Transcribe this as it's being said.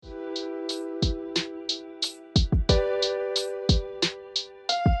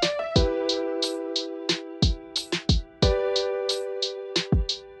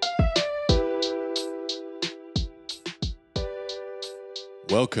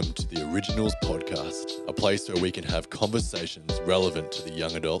Welcome to the Originals Podcast, a place where we can have conversations relevant to the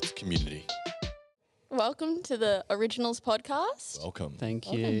young adult community. Welcome to the Originals Podcast. Welcome.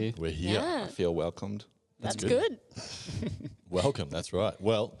 Thank you. We're here. Yeah, I feel welcomed. that's good. Welcome, that's right.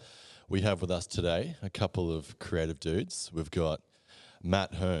 Well, we have with us today a couple of creative dudes. We've got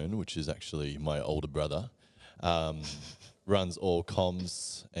Matt Hearn, which is actually my older brother, runs all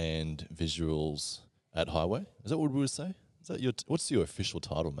comms and visuals at Highway. Is that what we would say? Is that your what's your official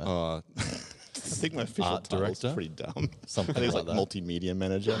title, Matt? I think my official Art title's director? pretty dumb. Something I think it's like like that. multimedia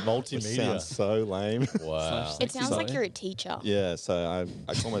manager. Multimedia. Which sounds so lame. Wow. It sounds like Sorry. you're a teacher. Yeah, so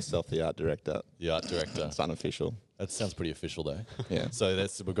I call myself the art director. The art director. It's unofficial. That sounds pretty official, though. Yeah. So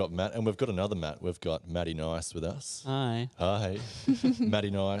we've got Matt, and we've got another Matt. We've got Matty Nice with us. Hi. Hi, Matty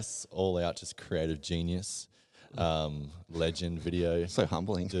Nice, all out, just creative genius, legend, video So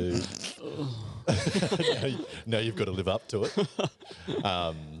humbling. dude. now you've got to live up to it.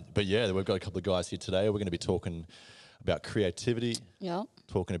 But yeah, we've got a couple of guys here today. We're going to be talking about creativity, Yeah.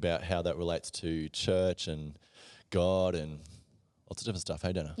 talking about how that relates to church and God and lots of different stuff.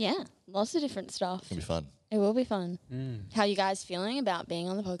 Hey, Dana, Yeah, lots of different stuff. it's gonna be fun. It will be fun. How you guys feeling about being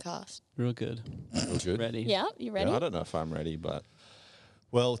on the podcast? Real good. Real good. Ready. Yeah, you ready? I don't know if I'm ready, but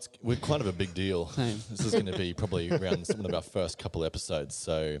Well, we're kind of a big deal. Same. This is going to be probably around some of our first couple episodes.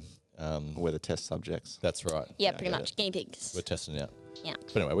 So we're the test subjects. that's right. Yeah, Yeah, pretty I get much. Guinea pigs. We're testing it out. Yeah.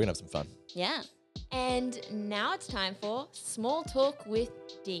 But anyway, we're going to have some fun. Yeah. And now it's time for Small Talk with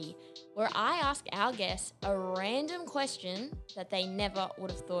D, where I ask our guests a random question that they never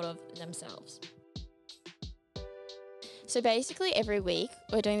would have thought of themselves. So basically, every week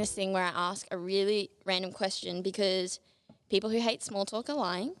we're doing this thing where I ask a really random question because people who hate small talk are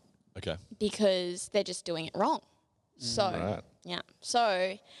lying Okay. because they're just doing it wrong. So, Right. yeah.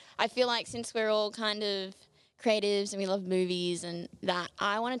 So I feel like since we're all kind of creatives and we love movies and that,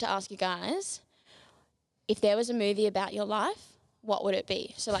 I wanted to ask you guys, if there was a movie about your life, what would it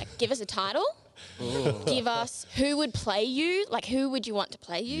be? So like, give us a title. Give us who would play you, like who would you want to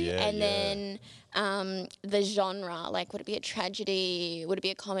play you, Yeah, and yeah. then the genre, like would it be a tragedy, would it be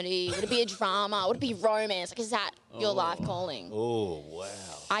a comedy, would it be a drama, would it be romance? Like, is that your life calling? Oh, wow.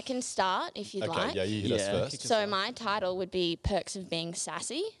 I can start if you'd Okay, like. yeah, you hit us Yeah, first. kick us So my title would be Perks of Being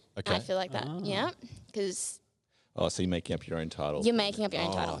Sassy. Okay. I feel like that, yeah, because Oh, so you're making up your own title. you're making up your own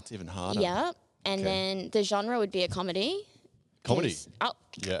Oh, title. it's even harder. Yeah, and Okay. then the genre would be a comedy. Comedy? 'Cause- Oh,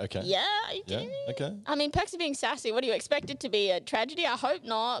 Yeah, okay. yeah, are you Yeah, kidding me? okay. I mean, Perks of Being Sassy, what do you expect it to be? A tragedy? I hope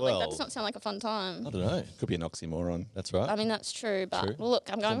not. Like, that Well- does not sound like a fun time. I don't know. Could be an oxymoron. That's right. I mean, that's true, but True. well, look,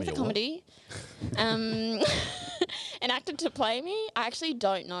 I'm Call going with me a a what? comedy. An actor to play me? I actually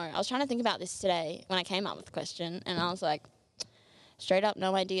don't know. I was trying to think about this today when I came up with the question, and I was like, straight up,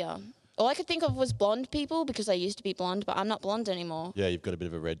 no idea. All I could think of was blonde people because I used to be blonde, but I'm not blonde anymore. Yeah, you've got a bit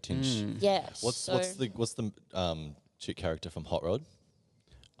of a red tinge. Yes. What's so what's the chick character from Hot Rod?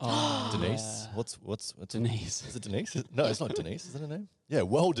 Oh, Denise. yeah. What's Denise. Is it Denise? No, it's not Denise. Is that her name? Yeah,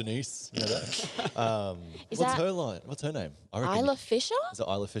 well, Denise. You know that. Is What's that her line? What's her name? I reckon. Isla Fisher Is it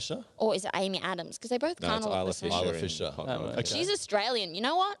Isla Fisher? or is it Amy Adams? Because they both No, kind it's of look Isla the same. Fisher. Isla in Fisher. Hot Oh, Rod. okay. She's Australian. You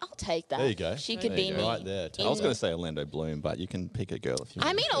know what? I'll take that. There you go. She There could you be go. me. Right there. I was going to say Orlando Bloom, but you can pick a girl if you want.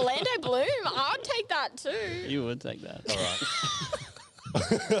 I mean, Orlando Bloom. I'd take that too. You would take that.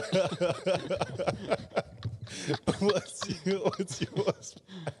 what's yours?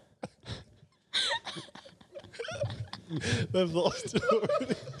 They've lost it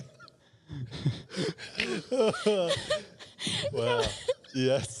already. Wow.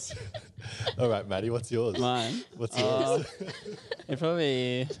 Yes. All right, Maddie, what's yours? Mine. What's yours? It'd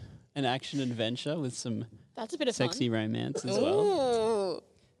probably be an action adventure with some That's a bit of sexy fun. romance as well. Ooh.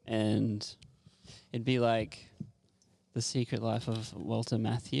 And it'd be like The Secret Life of Walter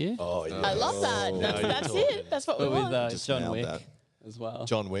Matthew. Oh, yeah. I love that. Now That's, you're that's talking. it. That's what we But with want. Just John nailed Wick that. as well.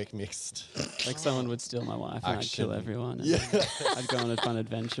 John Wick mixed. Like someone would steal my wife and I'd kill Action. everyone. And Yeah. I'd go on a fun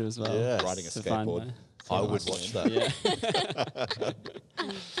adventure as well. Yes. Riding a to find skateboard. my- I would watch that. Yeah.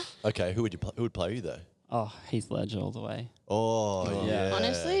 Okay, who would play you though? Oh, Heath Ledger all the way. Oh, yeah. Yeah.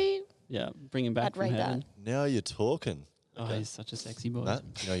 Honestly, Yeah, bring him back I'd from rate that. heaven. Now you're talking. Oh, he's such a sexy boy. Matt,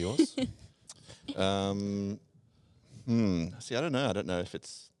 you know yours? See, I don't know. I don't know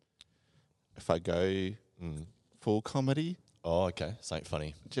if I go full comedy Oh, okay. Something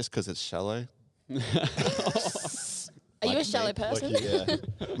funny. just because it's shallow. are you a Like shallow me. person? Yeah,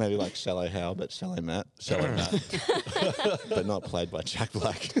 maybe like Shallow Hal, but Shallow Matt, Shallow Matt. but not played by Jack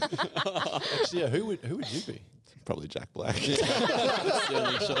Black. Actually, yeah, who would you be? Probably Jack Black.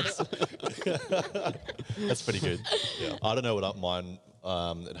 Stealing shots. That's pretty good. Yeah. I don't know what mine.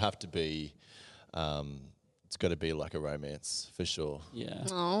 It'd have to be it's got to be like a romance for sure. Yeah.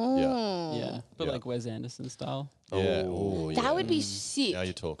 Oh. Yeah. But Yeah. like Wes Anderson style. Yeah. Oh, yeah. That would be sick. Now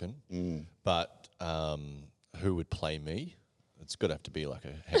you're talking. Mm. But who would play me? It's got to have to be like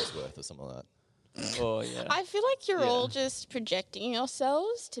a Hemsworth or something like that. Oh yeah. I feel like you're Yeah. all just projecting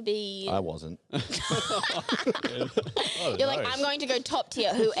yourselves to be. I wasn't. You're like, I'm going to go top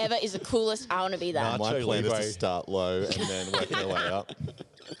tier. Whoever is the coolest, I want to be that. Nah, My Nacho plan is Libre. to start low and then work your way up.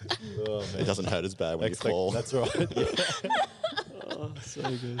 Oh, It doesn't hurt as bad when you fall. That's right. Yeah. Oh, so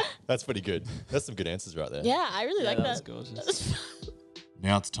good. That's pretty good. That's some good answers right there. Yeah, I really like that was that. gorgeous.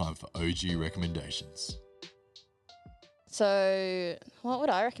 Now it's time for OG recommendations. So, what would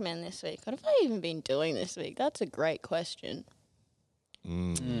I recommend this week? What have I even been doing this week? That's a great question.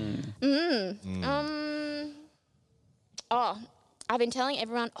 Oh, I've been telling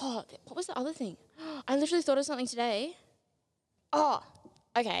everyone. Oh, what was the other thing? I literally thought of something today. Oh,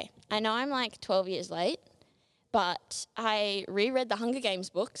 okay. I know I'm like 12 years late, but I reread the Hunger Games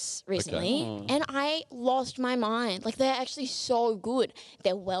books recently Oh. and I lost my mind. Like, they're actually so good.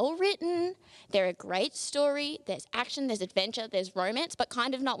 They're well written, they're a great story, there's action, there's adventure, there's romance, but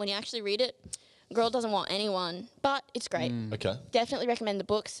kind of not when you actually read it. Girl doesn't want anyone, but it's great. Okay. Definitely recommend the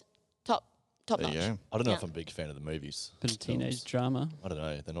books. Top There notch. you go. I don't know Yeah. if I'm a big fan of the movies. Bit of teenage drama. I don't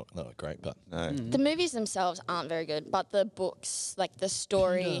know. They're not great, but No. The movies themselves aren't very good, but the books, like the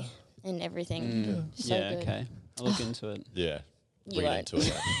story and everything, so yeah. good. Okay. I'll look into it. yeah. You Read won't. into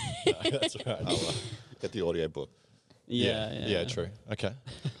it. No, that's right. Get the audio book. Yeah. Yeah, true. Okay.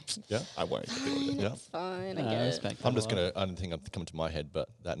 Yeah. I won't get the audio book. Yeah. It's fine, I I get it. respect that I'm a just lot. gonna. I don't think I'm coming to my head, but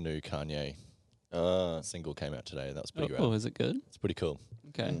that new Kanye single came out today. That was pretty Oh, rad. is it good? It's pretty cool.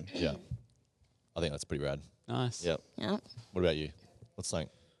 Okay. Yeah. I think that's pretty rad. Nice. Yep. Yeah. What about you? What's saying?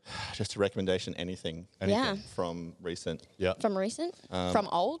 Just a recommendation, anything Yeah. from recent. Yeah. From recent? From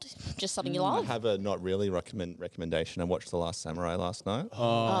old? Just something you I love? have a not really recommendation. I watched The Last Samurai last night.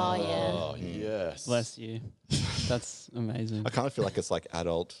 Oh, yeah. Oh yes. Bless you. That's amazing. I kind of feel like it's like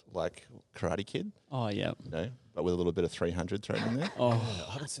adult, like Karate Kid, Oh yeah. you know, but with a little bit of 300 thrown in there. Oh, Yeah,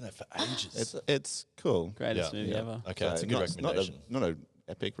 I haven't seen that for ages. It's cool. greatest Yeah, movie yeah. ever. okay, that's a good not, recommendation. Not a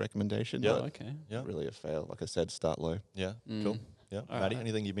epic recommendation. Yeah. Oh, but okay. Yeah. really a fail. Like I said, start low. Yeah. Mm. Cool. Yeah. All Maddie, right.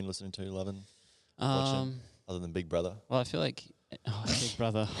 anything you've been listening to, loving, watching, other than Big Brother? Well, I feel like Big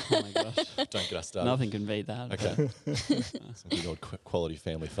Brother. Oh my gosh. Don't get us started. Nothing can beat that. Okay. Some good old quality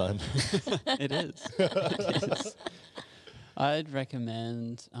family fun. It is. It is. I'd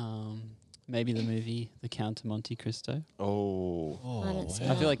recommend maybe the movie The Count of Monte Cristo. Oh, I haven't seen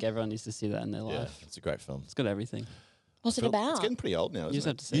I it. feel like everyone needs to see that in their Yeah, life. it's a great film. It's got everything. What's it Phil, about? it's getting pretty old now, You just isn't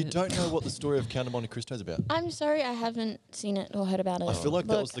have it? to see You it. don't know what the story of Count of Monte Cristo is about. I'm sorry, I haven't seen it or heard about it. I feel like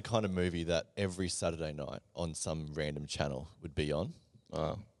that Look, was the kind of movie that every Saturday night on some random channel would be on.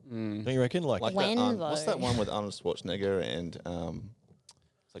 Oh. Mm. Don't you reckon? Like, Like When, that, what's that though? one with Arnold Schwarzenegger and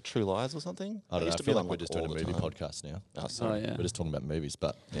it's like True Lies or something? I don't know. It I used to feel be like on, we're just doing a all the movie time. podcast now. Oh, Oh sorry. yeah. We're just talking about movies,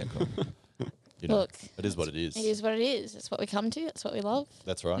 but Yeah, cool. you know, Look, it is what it is. it is what it is. It's what we come to. It's what we love.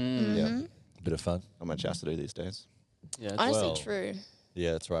 That's right. Mm. Yeah. A bit of fun. Not much else to do these days. Yeah. it's- Honestly, well- true.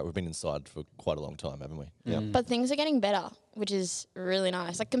 Yeah, that's right. We've been inside for quite a long time, haven't we? Yeah. Mm. But things are getting better, which is really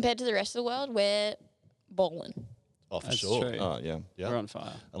nice. Like, compared to the rest of the world, we're balling. Oh, for That's sure. true. Oh, yeah. Yeah. We're on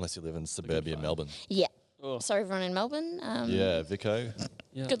fire. Unless you live in suburbia fun. Melbourne. Yeah. Oh. Sorry, everyone in Melbourne. Yeah, Vico.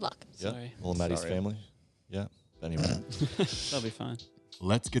 Yeah. Good luck. Yeah. Sorry. All Maddie's Sorry. family. Yeah. Anyway. That'll be fine.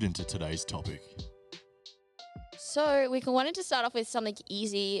 Let's get into today's topic. So we wanted to start off with something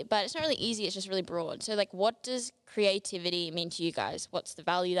easy, but it's not really easy. It's just really broad. So, like, what does creativity mean to you guys? What's the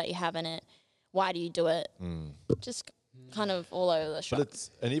value that you have in it? Why do you do it? Just kind of all over the shop. But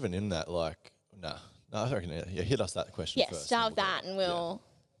it's, and even in that, like, no, I reckon, yeah, hit us that question Yeah, first. start and with that and we'll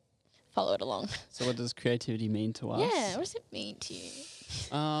follow it along. So, what does creativity mean to us? Yeah, what does it mean to you?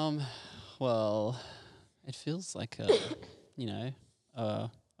 Well, it feels like a, you know,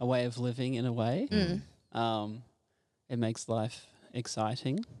 a way of living in a way. It makes life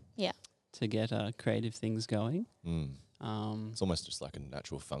exciting Yeah. to get creative things going. It's almost just like a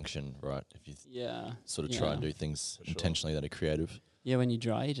natural function, right? If you Yeah. sort of try and do things intentionally that are creative. Yeah, when you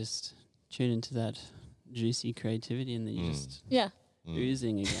draw, you just tune into that juicy creativity and then you're just Yeah.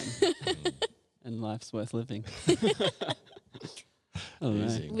 oozing again. And life's worth living. I don't know.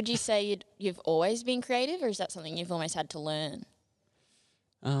 Oozing. Would you say you've always been creative, or is that something you've almost had to learn?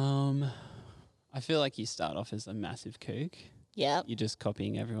 I feel like you start off as a massive kook. Yep. You're just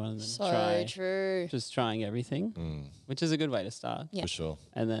copying everyone and So true. just trying everything, which is a good way to start. Yeah. For sure.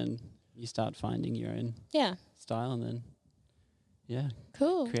 And then you start finding your own Yeah. style and then, yeah,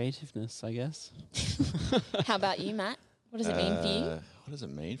 Cool. creativeness, I guess. How about you, Matt? What does it mean for you? What does it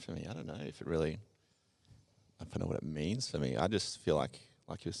mean for me? I don't know if it really don't know what it means for me. I just feel like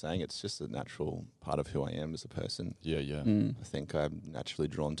you're saying, it's just a natural part of who I am as a person. Yeah, yeah. I think I'm naturally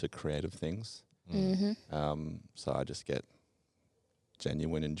drawn to creative things. So I just get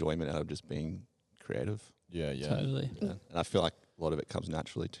genuine enjoyment out of just being creative. Yeah, yeah. Totally. And I feel like a lot of it comes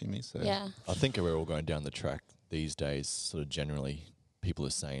naturally to me. So Yeah. I think we're all going down the track these days. Sort of generally, people are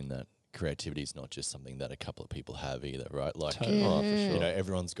saying that creativity is not just something that a couple of people have either, right? Like, Totally. Oh, for sure. you know,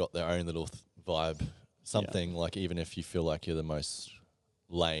 everyone's got their own little vibe. Something like, even if you feel like you're the most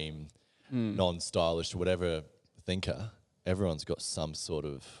lame, non-stylish, whatever thinker, everyone's got some sort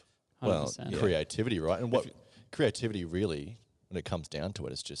of 100%. creativity, right? And what creativity really, when it comes down to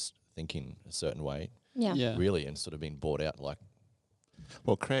it, is just thinking a certain way, Yeah. Yeah. really, and sort of being brought out like,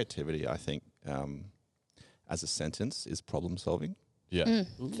 Well, creativity, I think, as a sentence, is problem solving. yeah.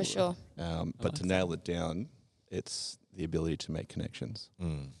 For sure. But to nail it down, it's the ability to make connections.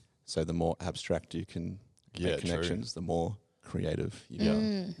 So the more abstract you can Yeah, make true. connections, the more creative you Yeah.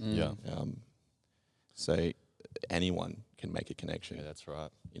 Mm. Yeah. So anyone can make a connection. Yeah, that's right.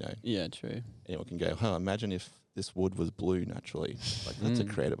 You know, Yeah, true. anyone can go, imagine if this wood was blue naturally. Like, that's a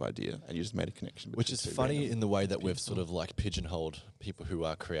creative idea. And you just made a connection. Which between is two funny random- in the way that we've sort of like pigeonholed people who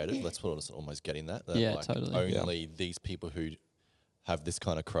are creative. That's what I was almost getting at. That Yeah, like totally. only these people who have this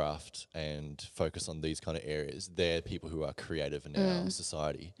kind of craft and focus on these kind of areas, they're people who are creative in our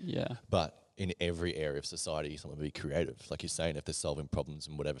society. Yeah. But in every area of society, someone will be creative. Like you're saying, if they're solving problems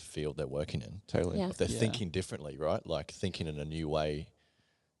in whatever field they're working in. Totally. Yeah. If they're Yeah. thinking differently, right? Like thinking in a new way,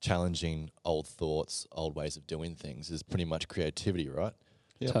 challenging old thoughts, old ways of doing things is pretty much creativity, right?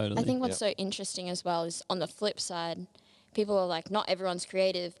 Yep. Totally. I think what's so interesting as well is on the flip side, people are like, not everyone's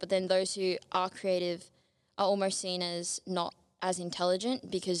creative, but then those who are creative are almost seen as not as intelligent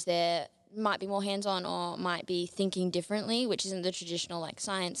because they're might be more hands-on or might be thinking differently, which isn't the traditional like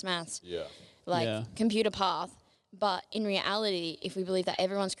science, maths, Yeah. like Yeah. computer path. But in reality, if we believe that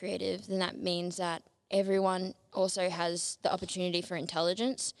everyone's creative, then that means that everyone also has the opportunity for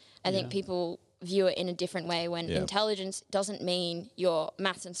intelligence. I think people view it in a different way when intelligence doesn't mean you're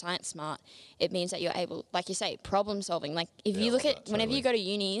maths and science smart. It means that you're able, like you say, problem solving. Like if you look at, whenever you go to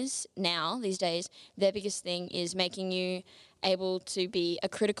unis now, these days, their biggest thing is making you able to be a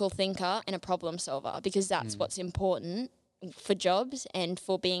critical thinker and a problem solver because that's what's important for jobs and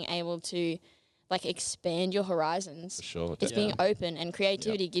for being able to like expand your horizons. For sure. It's being open, and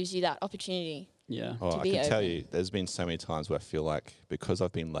creativity gives you that opportunity. Yeah. Oh, I be can tell open. you, there's been so many times where I feel like because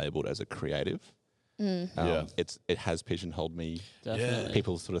I've been labelled as a creative, Yeah. it has pigeonholed me. Definitely.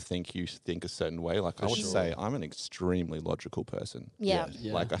 People sort of think you think a certain way. Like I would say, I'm an extremely logical person. Yeah.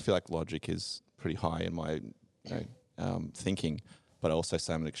 Yeah. Like I feel like logic is pretty high in my thinking, but I also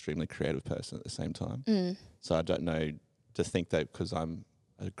say I'm an extremely creative person at the same time. So I don't know to think that because I'm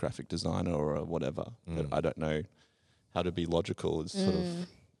a graphic designer or a whatever, that I don't know how to be logical is sort of,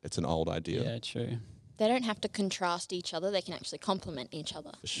 it's an old idea. Yeah, true. They don't have to contrast each other, they can actually complement each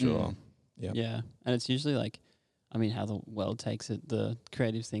other. For sure. Yeah. Yeah. And it's usually like, I mean, how the world takes it, the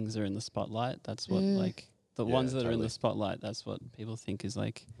creative things are in the spotlight. That's what, like, the ones that are in totally. the spotlight, that's what people think is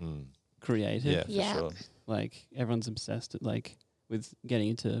like creative. Yeah, for Yeah. sure. Like, everyone's obsessed like with getting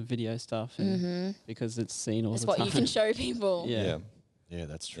into video stuff and because it's seen all It's the what time. you can show people. Yeah. Yeah. Yeah,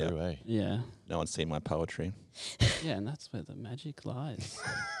 that's true, eh? Yeah. No one's seen my poetry. Yeah. And that's where the magic lies.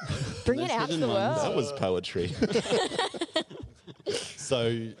 Bring it Those out to hidden the ones. world. That was poetry.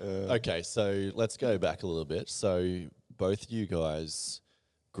 So, okay, so let's go back a little bit. So, both you guys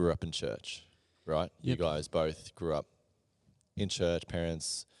grew up in church, right? You Yep. guys both grew up in church,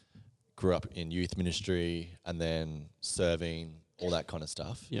 parents grew up in youth ministry and then serving, all that kind of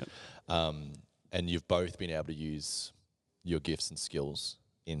stuff. Yep. And you've both been able to use your gifts and skills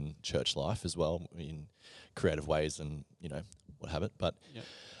in church life as well, in creative ways and, you know, what have it. But Yep.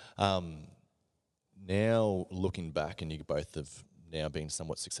 now looking back, and you both have now been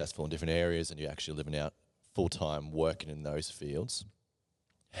somewhat successful in different areas and you're actually living out full-time working in those fields,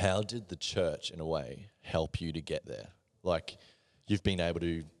 how did the church in a way help you to get there? Like you've been able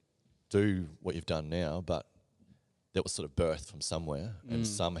to do what you've done now, but that was sort of birthed from somewhere and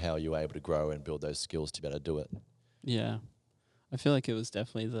somehow you were able to grow and build those skills to be able to do it. Yeah. I feel like it was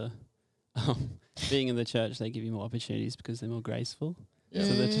definitely the being in the church, they give you more opportunities because they're more graceful. So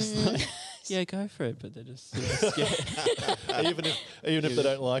they're just like, yeah, go for it, but they're just super scared. even if they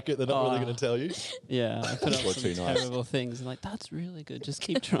don't like it, they're not really going to tell you. Yeah, I put up Or some too nice. terrible things and like, that's really good, just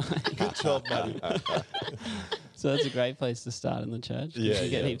keep trying. Good job, Matty. So that's a great place to start in the church. 'cause Yeah, you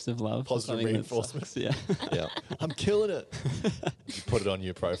get yeah. heaps of love. for Positive something that reinforcement. sucks. Yeah, Yeah. I'm killing it. You put it on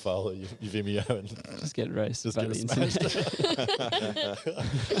your profile, or your Vimeo, and just get roasted Just by get the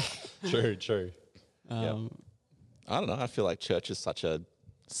internet. True. Um, I don't know. I feel like church is such a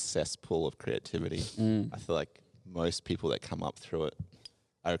cesspool of creativity. I feel like most people that come up through it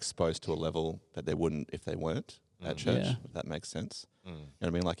are exposed to a level that they wouldn't if they weren't at church, Yeah. if that makes sense. You know what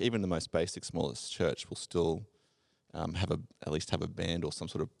I mean? Like even the most basic, smallest church will still at least have a band or some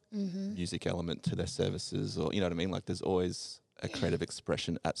sort of music element to their services, or you know what I mean? Like there's always a creative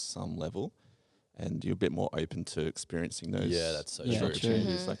expression at some level, and you're a bit more open to experiencing those Yeah, that's so Yeah, true. true.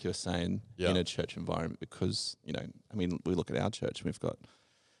 opportunities, like you were saying, Yeah. in a church environment, because, you know, I mean, we look at our church and we've got,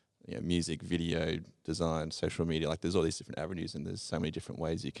 you know, music, video, design, social media, like there's all these different avenues and there's so many different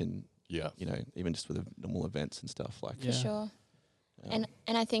ways you can, Yeah. you know, even just with the normal events and stuff like Yeah. For sure. um,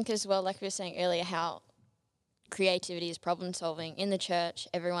 And I think as well, like we were saying earlier, how creativity is problem solving. In the church,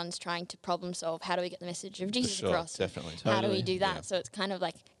 everyone's trying to problem solve. How do we get the message of for Jesus sure, across? definitely. How do we Totally. do that? Yeah. So it's kind of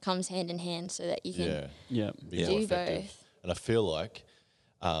like comes hand in hand so that you can Yeah. Yeah. Be Yeah. more do effective. both. And I feel like,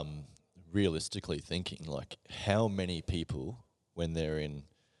 realistically thinking, like how many people, when they're in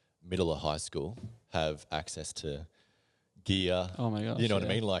middle or high school, have access to gear? Oh my gosh. You know what I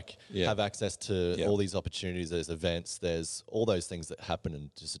yeah. mean? Like Yeah. have access to Yeah. all these opportunities. There's events. There's all those things that happen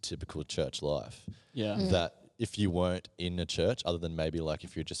in just a typical church life. Yeah. That if you weren't in a church, other than maybe like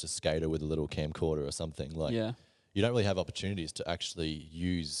if you're just a skater with a little camcorder or something, like Yeah. you don't really have opportunities to actually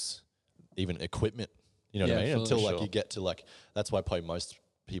use even equipment. You know what Yeah, I mean? fully. Until like Sure. you get to like that's why probably most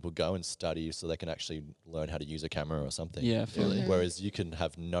people go and study so they can actually learn how to use a camera or something. Yeah, fully. Whereas you can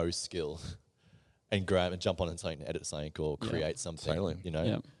have no skill and grab and jump on and something, edit something or Yeah. create something. Totally. You know?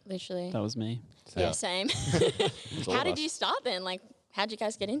 Yeah. Literally. That was me. Yeah, Yeah. same. It's all How of did us. you start then? Like, how'd you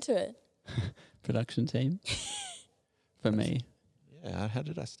guys get into it? Production team. For me. Yeah, how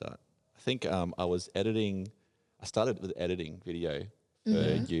did I start? I think I was editing. I started with editing video for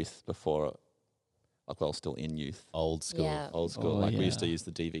youth before, like I was still in youth, Old school. Yeah. old school. Oh, like we used to yeah. use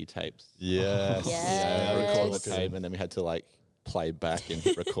the DV tapes. Yes. Yes. Record Yes. the tape, and then we had to like play back and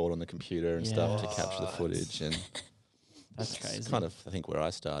hit record on the computer and stuff to capture the footage. And That's it's crazy. kind of, I think, where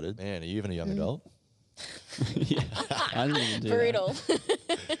I started. Man, are you even a young adult? Yeah. I didn't even do that. Brutal.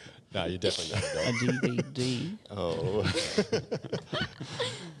 No, you're definitely a A young adult. DVD. Oh.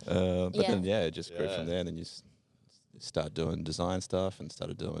 But Yeah. then, yeah, it just grew Yeah. from there. And then you start doing design stuff and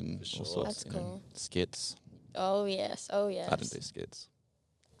started doing For sure. all sorts That's you know, cool. skits. Oh, yes. Oh, yes. I didn't do skits.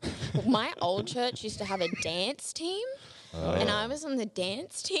 My old church used to have a dance team, and I was on the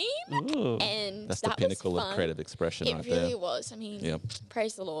dance team, Ooh. and That's that the pinnacle was of fun. creative expression It right really there. was. I mean, Yeah.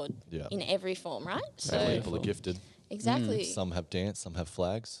 praise the Lord Yeah. in every form, right? So, Some Totally. people are gifted. exactly. Some have dance, some have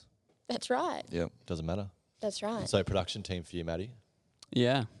flags. That's right. Yeah. Doesn't matter. That's right. So production team for you, Maddie.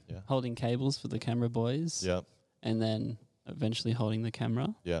 Yeah. Yeah. Holding cables for the camera boys. Yeah. And then eventually holding the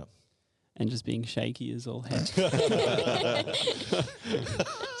camera Yeah. and just being shaky as all heck.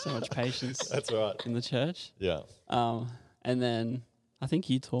 So much patience That's right. in the church. Yeah. And then I think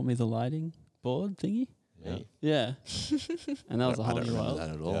you taught me the lighting board thingy. Yeah. Yeah. And that was a I whole don't new remember world. that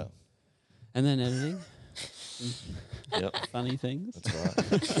at all. Yeah. And then editing. Yep. Funny things.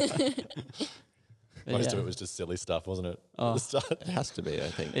 That's right. But Most yeah. of it was just silly stuff, wasn't it? At Oh. the start. It has to be, I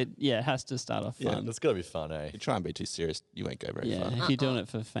think. It has to start off Yeah, fun. It's gotta be fun, eh? You try and be too serious, you won't go very Yeah, far. if you're doing it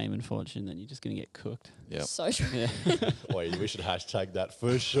for fame and fortune, then you're just gonna get cooked. Yeah. So true. Yeah, Wait, we should hashtag that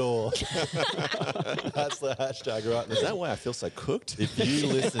for sure. That's the hashtag right Is there. that why I feel so cooked? If you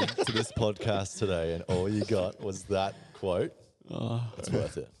listen to this podcast today and all you got was that quote, oh, it's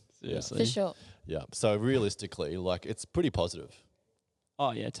worth it. seriously. For sure. Yeah. So realistically, like it's pretty positive.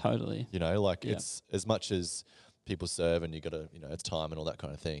 Oh yeah, totally. You know, like Yeah. it's as much as people serve and you gotta, you know, it's time and all that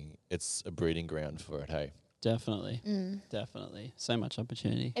kind of thing. It's a breeding ground for it, hey. Definitely, definitely. So much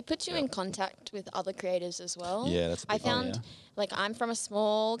opportunity. It puts you in contact with other creatives as well. Yeah, that's a I big one. found, yeah. like, I'm from a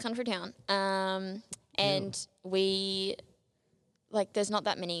small country town, and we, like, there's not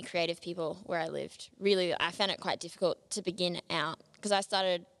that many creative people where I lived. Really, I found it quite difficult to begin out because I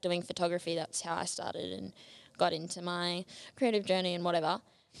started doing photography. That's how I started and got into my creative journey and whatever.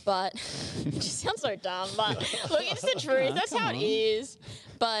 But it just sounds so dumb. But look, it's the truth. That's how it is.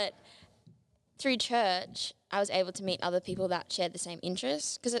 But through church, I was able to meet other people that shared the same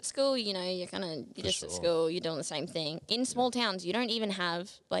interests. Because at school, you know, you're just at sure. school, you're doing the same thing. In small towns, you don't even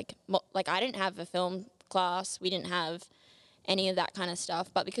have like I didn't have a film class. We didn't have any of that kind of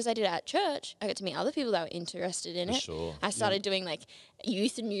stuff. But because I did it at church, I got to meet other people that were interested in For it. sure. I started doing like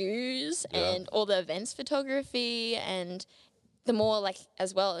youth news Yeah. and all the events photography and the more like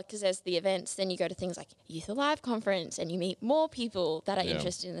as well, because there's the events, then you go to things like Youth Alive conference and you meet more people that are Yeah.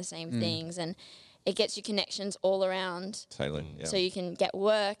 interested in the same things, and it gets you connections all around, Totally. Yeah. so you can get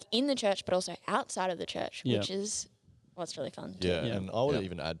work in the church but also outside of the church, Yeah. which is what's really fun. too. Yeah. Yeah. And I would Yeah.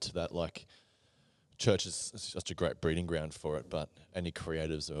 even add to that, like, church is such a great breeding ground for it, but any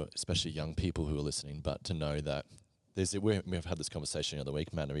creatives or especially young people who are listening, but to know that we've had this conversation the other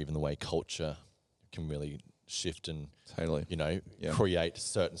week, Matt, or even the way culture can really shift and Totally. create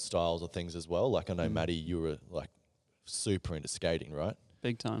certain styles of things as well. Like I know, Maddie, you were like super into skating, right?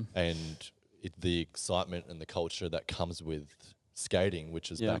 Big time. And the excitement and the culture that comes with skating,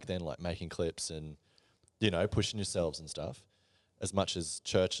 which is back then like making clips and, pushing yourselves and stuff, as much as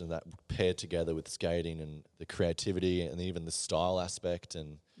church and that paired together with skating and the creativity and even the style aspect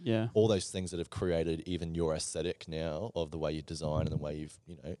and all those things that have created even your aesthetic now of the way you design and the way you've,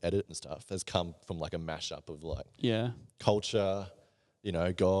 edit and stuff has come from like a mashup of like culture,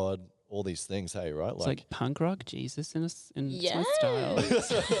 God, all these things, hey, right? It's like punk rock, Jesus in Yes. my style.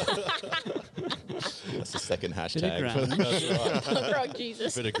 That's the second Bit of hashtag. grunge. That's right. Punk rock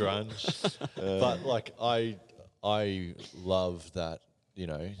Jesus. Bit of grunge. But like I love that,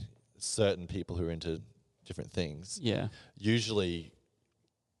 certain people who are into different things Yeah. usually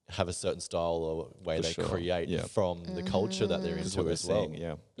have a certain style or way For they sure. create Yeah. from the culture that they're This is into what they're as well. saying,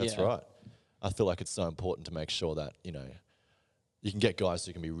 yeah. That's Yeah. right. I feel like it's so important to make sure that, you can get guys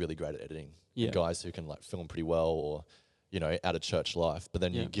who can be really great at editing, Yeah. and guys who can like film pretty well or, out of church life, but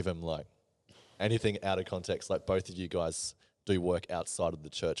then you Yeah. give them like anything out of context, like both of you guys do work outside of the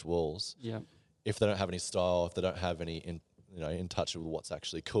church walls. Yeah. If they don't have any style, if they don't have any in touch with what's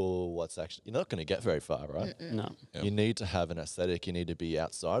actually cool, you're not going to get very far, right? No. Yeah. You need to have an aesthetic. You need to be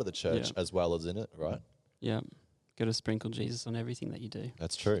outside of the church Yeah. as well as in it, right? Yeah. Got to sprinkle Jesus on everything that you do.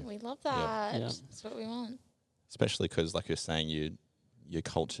 That's true. We love that. Yeah. That's what we want. Especially because, like you're saying, your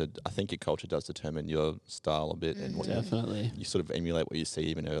culture, I think your culture does determine your style a bit and what Definitely. you sort of emulate what you see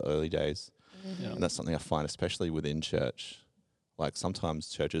even in early days. Yeah. And that's something I find, especially within church. Like sometimes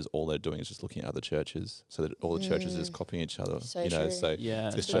churches, all they're doing is just looking at other churches, so that all the churches are just copying each other. So true. So Yeah.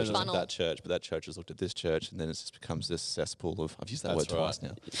 this The church has funnel. looked at that church, but that church has looked at this church, and then it just becomes this cesspool of. I've used that That's word right. twice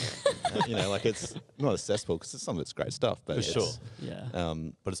now. Like it's not a cesspool because some of it's great stuff, but For it's, sure. Yeah.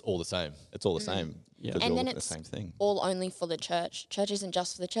 But it's all the same. it's all the same. Yeah. 'cause And you're then looking at the it's same thing. all only for the church. Church isn't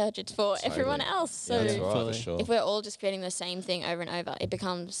just for the church, it's for everyone Totally. else. So That's right. Fully. For sure. if we're all just creating the same thing over and over, it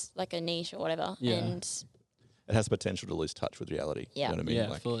becomes like a niche or whatever. Yeah. And It has potential to lose touch with reality. Yeah. You know what I mean? Yeah,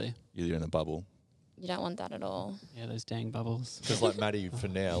 Like fully. you're in a bubble. you don't want that at all. Yeah, those dang bubbles. Because like Maddie, for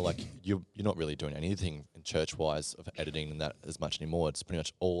now, like you're not really doing anything in church wise of editing and that as much anymore. It's pretty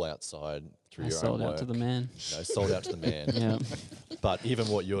much all outside through I your own sold work. out to the man. Sold out to the man. Yeah. But even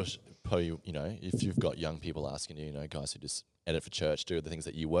what you're, probably, if you've got young people asking you, guys who just edit for church, do the things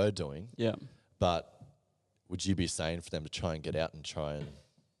that you were doing, Yeah. but would you be saying for them to try and get out and try and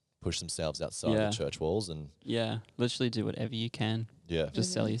push themselves outside Yeah. the church walls and Yeah. Literally do whatever you can. yeah,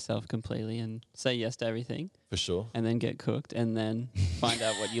 Just sell yourself completely and say yes to everything for sure. and then get cooked and then find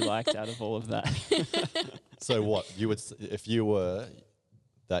out what you liked out of all of that. So what you would, if you were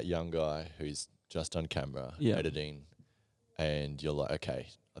that young guy who's just on camera Yeah. editing, and you're like, okay,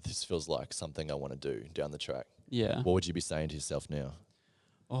 this feels like something I want to do down the track. Yeah. What would you be saying to yourself now?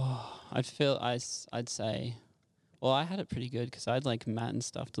 Oh, I'd say, well, I had it pretty good because I had like Matt and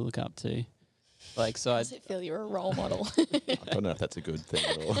stuff to look up to. Like, so How I does it feel you're a role model? I don't know if that's a good thing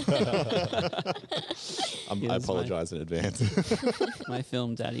at all. I Here's apologize in advance. my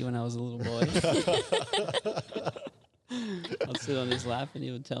film daddy when I was a little boy. I'd sit on his lap and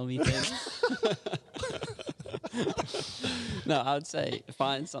he would tell me things. No, I would say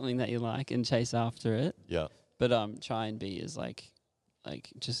find something that you like and chase after it. Yeah, But try and be as like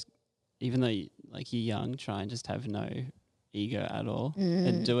just even though you're young, try and just have no ego at all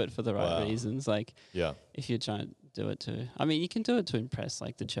and do it for the right Wow. reasons. Like yeah, if you're trying to do it you can do it to impress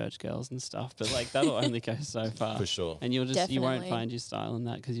like the church girls and stuff, but like that'll only go so far. for sure. And you won't Definitely. find your style in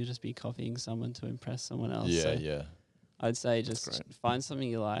that because you'll just be copying someone to impress someone else. Yeah, So yeah, I'd say just great. find something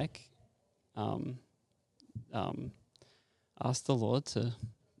you like. Ask the Lord to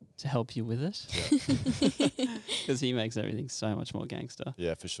help you with it because He makes everything so much more gangster.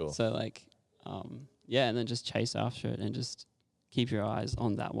 yeah, for sure. So like, and then just chase after it and just keep your eyes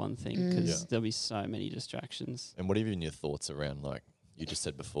on that one thing because Yeah. there'll be so many distractions. And what have been your thoughts around, like you just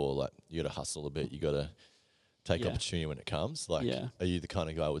said before, like you got to hustle a bit, you got to take Yeah. opportunity when it comes. Like, Yeah. are you the kind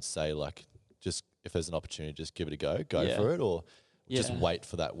of guy who would say, like, just if there's an opportunity, just give it a go Yeah. for it, or just Yeah. wait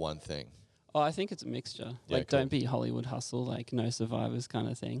for that one thing? Oh, I think it's a mixture. Yeah, Like, cool. don't be Hollywood hustle, like no survivors kind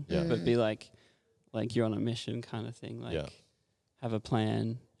of thing. Yeah. But be like you're on a mission kind of thing. Like, Yeah. have a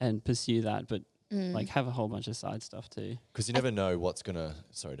plan and pursue that, but Mm. like have a whole bunch of side stuff too. Because you never know what's gonna.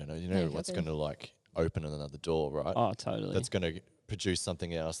 Sorry, don't know. You know No, what's you're gonna like open another door, right? Oh, totally. That's gonna produce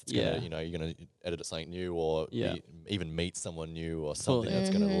something else. That's Yeah. gonna, you're gonna edit something new, or Yeah. even meet someone new, or something Fully. that's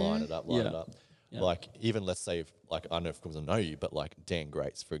gonna line it up, Yeah. it up. Yeah. Like even let's say, like I don't know if I know you, but like Dan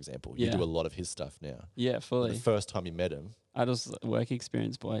Grates, for example, you Yeah. do a lot of his stuff now. Yeah, The fully. first time you met him, I was a work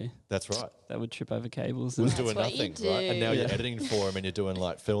experience boy that's right. that would trip over cables. Was And doing what you nothing, right? And now do. you're Yeah. editing for him, and you're doing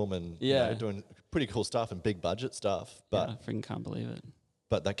like film and Yeah. doing pretty cool stuff and big budget stuff. But yeah, I freaking can't believe it.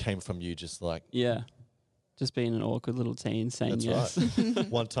 but that came from you, just like Yeah. Just being an awkward little teen saying that's yes. right.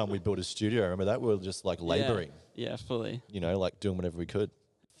 One time we built a studio. I remember that we were just like laboring, Yeah, fully. like doing whatever we could.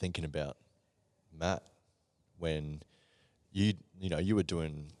 Thinking about Matt when you were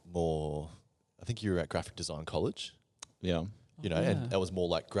doing more. I think you were at graphic design college. Yeah. Yeah. And that was more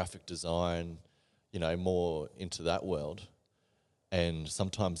like graphic design, more into that world. And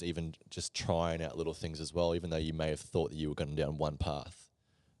sometimes even just trying out little things as well, even though you may have thought that you were going down one path,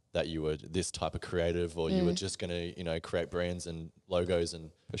 that you were this type of creative, or you were just going to, create brands and logos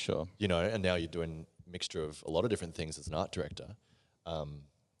and, For sure. and now you're doing a mixture of a lot of different things as an art director.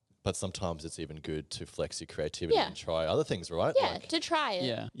 But sometimes it's even good to flex your creativity Yeah. and try other things, right? Yeah, Like, to try it.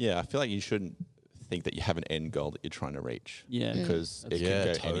 Yeah. Yeah, I feel like you shouldn't think that you have an end goal that you're trying to reach. Yeah. Because it Yeah, can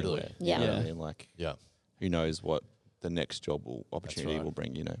go totally. anywhere. Yeah. You know what I Yeah. mean? Like, yeah. who knows what the next job or opportunity right. will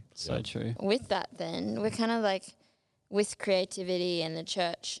bring, So Yeah. true. With that, then, we're kind of like with creativity and the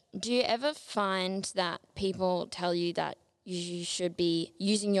church. Do you ever find that people tell you that you should be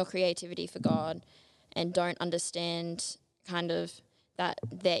using your creativity for God and don't understand kind of that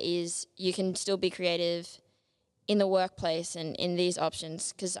you can still be creative in the workplace and in these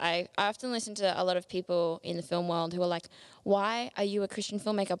options? Because I often listen to a lot of people in the film world who are like, why are you a Christian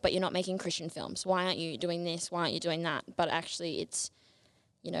filmmaker but you're not making Christian films? Why aren't you doing this? Why aren't you doing that? But actually it's,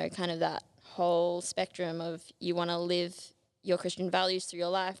 kind of that whole spectrum of you want to live your Christian values through your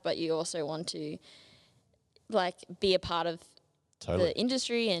life, but you also want to like be a part of Totally. the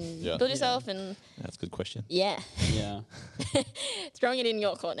industry and Yeah. build yourself and That's a good question. yeah. Yeah. Throwing it in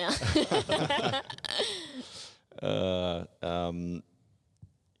your court now.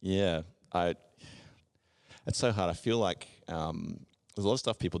 Yeah, it's so hard. I feel like there's a lot of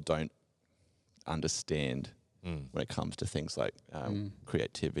stuff people don't understand when it comes to things like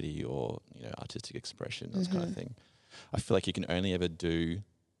creativity or artistic expression, that kind of thing. I feel like you can only ever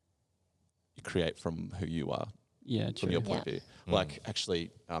create from who you are, Yeah, from true. your point of view. Like,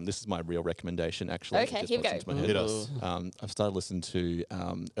 actually, this is my real recommendation. Actually, Okay, It just keep popped going. into my head. Hit us. I've started listening to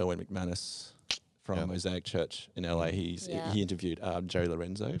Erwin McManus from Yeah. Mosaic Church in LA. He interviewed Jerry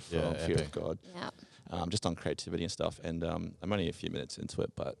Lorenzo from Yeah, Fear epic. of God, Yeah. just on creativity and stuff. And I'm only a few minutes into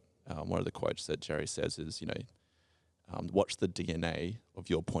it, but one of the quotes that Jerry says is, watch the DNA of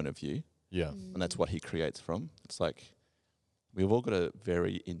your point of view, Yeah. and that's what he creates from. It's like we've all got a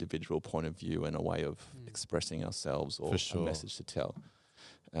very individual point of view and a way of expressing ourselves or For sure. a message to tell.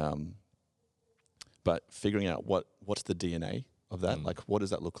 But figuring out what's the DNA of that, like what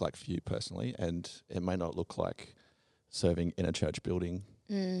does that look like for you personally? And it may not look like serving in a church building.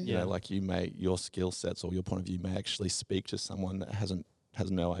 Yeah. Like your skill sets or your point of view may actually speak to someone that has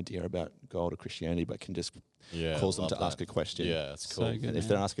no idea about God or Christianity, but can just Yeah. cause them love to that. ask a question. Yeah, that's So cool. good. And if man.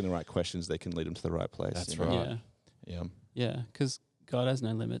 they're asking the right questions, they can lead them to the right place. That's you know? right. Yeah. Yeah. Yeah, because God has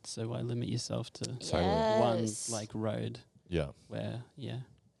no limits, so why limit yourself to one Yes. road Yeah. where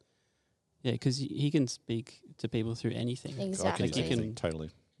because he can speak to people through anything. Exactly. Like you can, Anything, totally.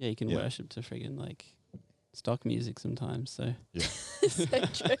 yeah, you can Yeah. worship to friggin' like stock music sometimes. So So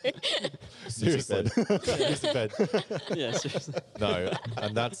true. Seriously. Music bed. yeah, seriously. No,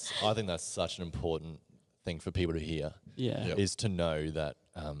 and I think that's such an important thing for people to hear Yeah, Yep. is to know that,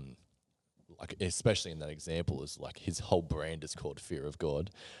 like especially in that example, is like his whole brand is called Fear of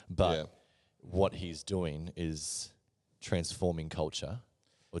God, but Yeah. what he's doing is transforming culture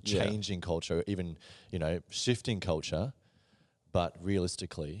or Yeah. changing culture, even shifting culture, but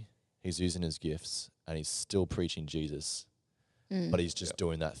realistically, he's using his gifts and he's still preaching Jesus, but he's just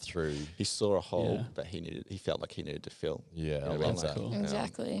doing that through. He saw a hole Yeah. that he felt like he needed to fill. Yeah, I You know, love that's that. cool.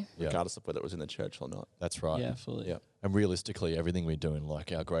 Exactly. Yeah. Regardless of whether it was in the church or not. That's right. yeah, fully. Yeah. And realistically, everything we do in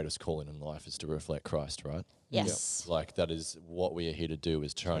like our greatest calling in life is to reflect Christ, right? Yes. Like that is what we are here to do,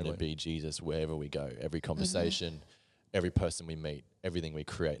 is trying to Totally. be Jesus wherever we go. Every conversation, every person we meet, everything we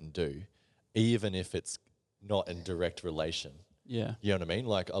create and do, even if it's not in direct relation. Yeah, You know what I mean?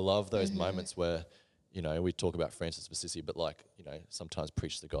 Like I love those moments where, we talk about Francis of Assisi, but like, sometimes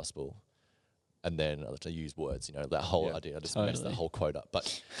preach the gospel and then I use words, that whole Yeah. idea. I just messed that Totally. whole quote up.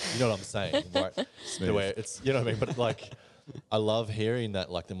 But you know what I'm saying, right? The way it's, you know what I mean? But like, I love hearing that,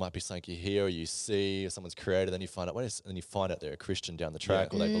 like there might be something you hear or you see or someone's created, then you find out, and you find out they're a Christian down the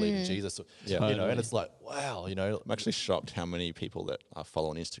track or they believe in Jesus, or, Yeah. and Totally. it's like, wow, I'm actually shocked how many people that I follow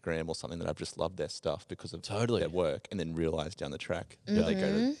on Instagram or something that I've just loved their stuff because of Totally. their work, and then realize down the track that they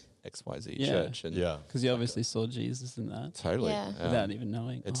go to XYZ Yeah. church. And Yeah. Because you obviously saw Jesus in that totally. Yeah. without even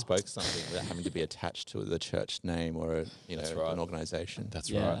knowing. It spoke something without having to be attached to the church name or That's right. an organization. That's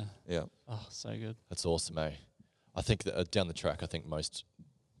yeah. right. Yeah. Oh, so good. That's awesome, eh? I think that down the track, I think most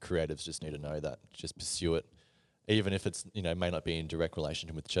creatives just need to know that. Just pursue it. Even if it's, may not be in direct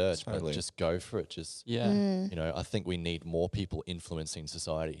relation with church, Totally. but just go for it. Just, Yeah, I think we need more people influencing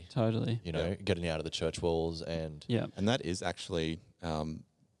society, totally. getting out of the church walls and Yeah, And that is actually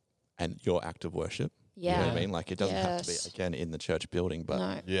and your act of worship. You know Yeah. what I mean? Like it doesn't have to be Yes. again in the church building, but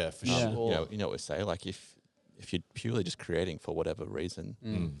No. yeah, for Yeah. sure. you know what we say, like if you're purely just creating for whatever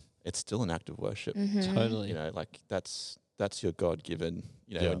reason, it's still an act of worship. totally. You know, like that's your God given.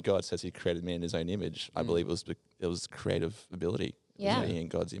 Yeah. When God says He created man in His own image, I believe it was creative ability. Yeah. Being in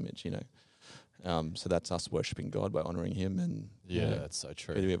God's image. So that's us worshiping God by honoring Him, and Yeah, that's so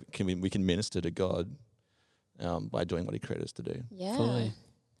true. we can minister to God by doing what He created us to do. Yeah. Fully.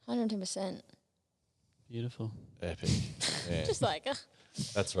 110%. Beautiful. Epic. Yeah, Just like,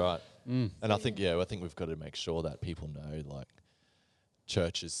 that's right. And I think we've got to make sure that people know, like,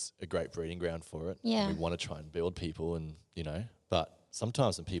 church is a great breeding ground for it. Yeah. We want to try and build people and, but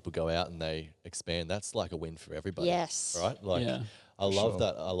sometimes when people go out and they expand, that's like a win for everybody. yes. Right? Like, Yeah. I love sure.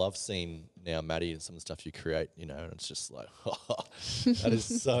 that. I love seeing now Maddie and some of the stuff you create, and it's just like, that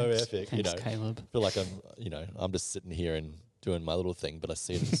is so epic, Thanks, Caleb. I feel like I'm just sitting here and doing my little thing, but I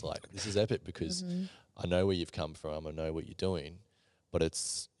see it as like, this is epic because I know where you've come from, I know what you're doing, but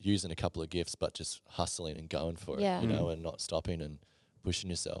it's using a couple of gifts, but just hustling and going for it, Yeah. and not stopping and pushing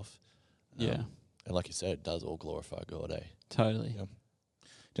yourself. Yeah, And like you said, it does all glorify God, eh? totally. Yeah.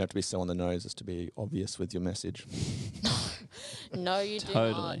 You don't have to be so on the nose as to be obvious with your message. No, you do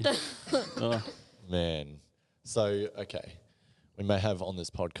Totally. not. Oh, Man. So, okay. We may have on this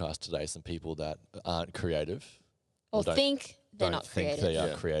podcast today some people that aren't creative. or don't- think they're don't not think creative. they are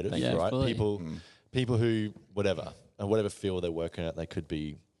Yeah. creative, Yeah, right? fully. People who, whatever field they're working at, they could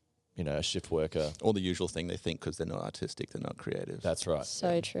be, a shift worker. All the usual thing they think because they're not artistic, they're not creative. That's right.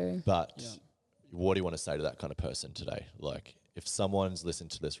 So true. But Yeah. what do you want to say to that kind of person today? Like, if someone's listening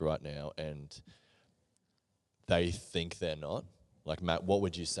to this right now and they think they're not, like, Matt, what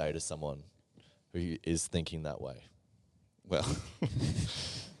would you say to someone who is thinking that way? Well,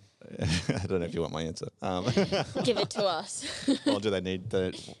 I don't know if you want my answer. Give it to us. Or do they need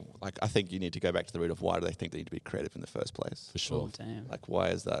I think you need to go back to the root of why do they think they need to be creative in the first place? For sure. oh, damn. Like, why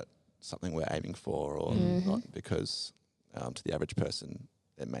is that something we're aiming for or not? Because to the average person,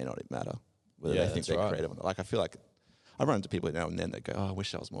 it may not matter whether Yeah, they think that's they're right. creative or not. Like, I feel like I run into people now and then that go, oh, I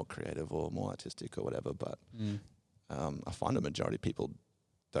wish I was more creative or more artistic or whatever. But I find a majority of people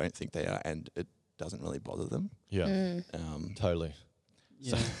don't think they are, and it doesn't really bother them. Yeah, totally.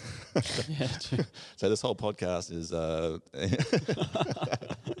 Yeah. Yeah, true. So this whole podcast is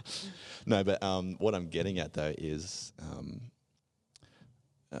no, but what I'm getting at though is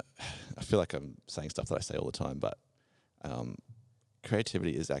I feel like I'm saying stuff that I say all the time, but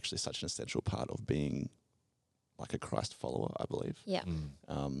creativity is actually such an essential part of being like a Christ follower, I believe. Yeah.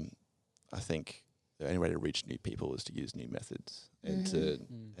 I think the only way to reach new people is to use new methods and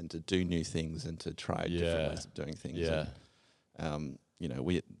to do new things and to try different ways of doing things. Yeah. And,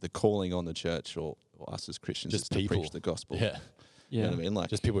 the calling on the church or us as Christians Just is to people. preach the gospel. Yeah. You Yeah. know what I mean? Like,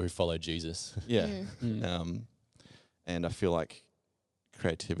 Just people who follow Jesus. yeah. Mm. And I feel like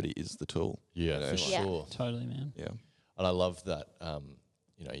creativity is the tool. Yeah, You know, for like- Yeah. sure. Totally, man. Yeah. And I love that,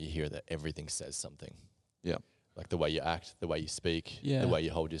 you hear that everything says something. Yeah. Like the way you act, the way you speak, Yeah. the way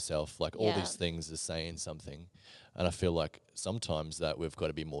you hold yourself, like all Yeah. these things are saying something. And I feel like sometimes that we've got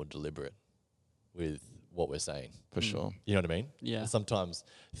to be more deliberate with what we're saying. For sure. You know what I mean? Yeah. And sometimes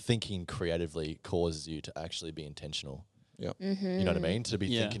thinking creatively causes you to actually be intentional. Yeah. You know what I mean? To be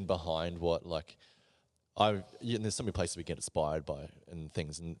Yeah. thinking behind what, like, there's so many places we get inspired by and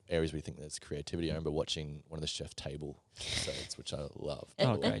things and areas we think there's creativity. I remember watching one of the Chef Table episodes, which I love.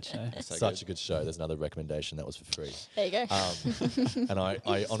 Oh, great show. So Such good. a good show. There's another recommendation that was for free. There you go. And I It's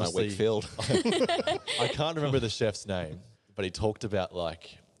my honestly, Wakefield. I can't remember the chef's name, but he talked about,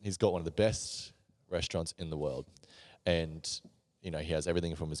 like, he's got one of the best restaurants in the world. And, he has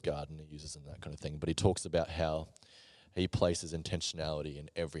everything from his garden he uses and that kind of thing. But he talks about how he places intentionality in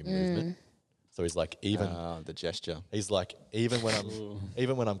every movement. So he's like, The gesture. he's like, even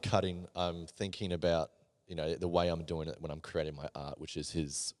when I'm cutting, I'm thinking about, the way I'm doing it when I'm creating my art, which is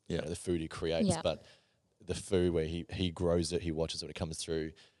his, the food he creates, Yeah. but the food where he grows it, he watches it when it comes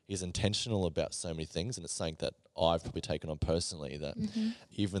through. He's intentional about so many things, and it's something that I've probably taken on personally, that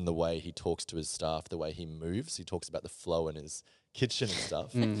even the way he talks to his staff, the way he moves, he talks about the flow in his kitchen and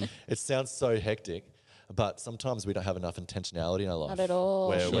stuff. It sounds so hectic, but sometimes we don't have enough intentionality in our life. Not at all.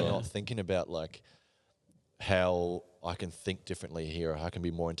 Where we're Sure. not thinking about like how I can think differently here, or how I can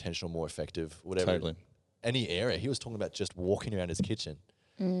be more intentional, more effective, whatever. Totally. Any area. He was talking about just walking around his kitchen,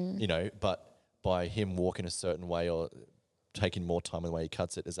 you know, but by him walking a certain way or taking more time in the way he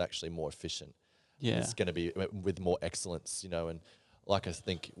cuts it is actually more efficient. Yeah. It's going to be with more excellence, you know, and like I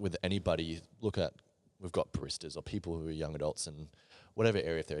think with anybody, you look at, we've got baristas or people who are young adults in whatever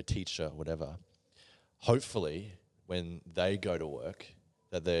area, if they're a teacher, whatever, hopefully when they go to work,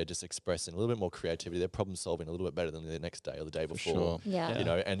 that they're just expressing a little bit more creativity, they're problem solving a little bit better than the next day or the day before. sure. Yeah. You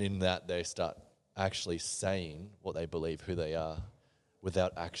know, and in that they start actually saying what they believe, who they are,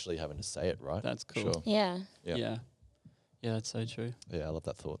 without actually having to say it, right? That's cool. Sure. Yeah. Yeah. Yeah. Yeah, that's so true. Yeah, I love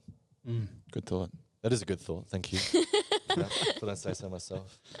that thought. Good thought. That is a good thought. Thank you. But I say so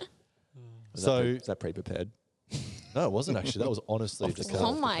myself. Was So- is that pre-prepared? No, it wasn't actually. That was honestly just Oh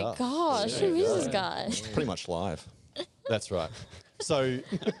off the my cuff. gosh, Yeah, who is yeah. this guy? Pretty much live. That's right. So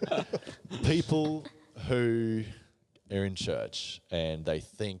people who are in church and they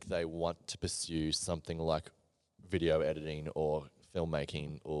think they want to pursue something like video editing or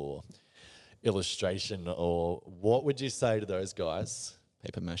filmmaking or illustration, or what would you say to those guys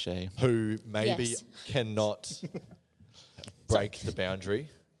Paper mache. who maybe Yes. cannot break the boundary?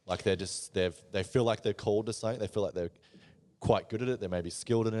 Like they feel like they're called to something. They feel like they're quite good at it. They may be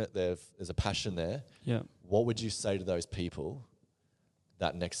skilled in it. There's a passion there. Yeah. What would you say to those people?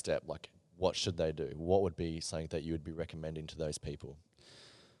 That next step, like what should they do? What would be something that you would be recommending to those people?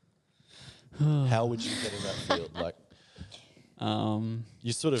 How would you get in that field? Like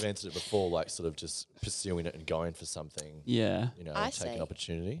you sort of answered it before, like sort of just pursuing it and going for something, Yeah. you know, I and taking say-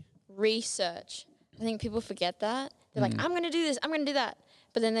 opportunity. Research. I think people forget that. They're like, I'm going to do this, I'm going to do that.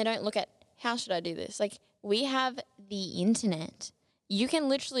 But then they don't look at, how should I do this? Like, we have the internet. You can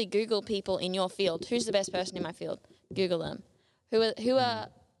literally Google people in your field. Who's the best person in my field? Google them. Who are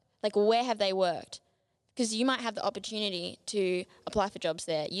like, where have they worked? Because you might have the opportunity to apply for jobs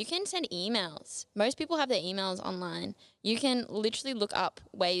there. You can send emails. Most people have their emails online. You can literally look up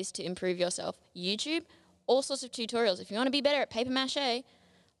ways to improve yourself. YouTube, all sorts of tutorials. If you want to be better at paper mache,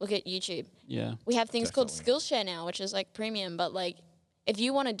 look at YouTube. Yeah. We have things called Skillshare now, which is like premium, but like if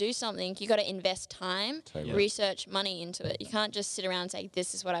you want to do something, you got to invest time, Totally. research, money into it. You can't just sit around and say,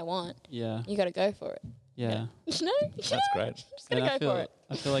 this is what I want. Yeah. You got to go for it. Yeah. You know? That's great. Just got to And go I feel for it.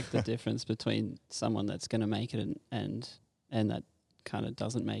 I feel like the difference between someone that's going to make it and that kind of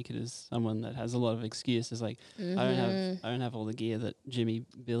doesn't make it is someone that has a lot of excuses. Like I don't have all the gear that Jimmy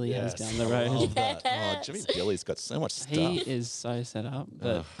Billy has down the I road. love that. Oh, Jimmy Billy's got so much stuff. He is so set up,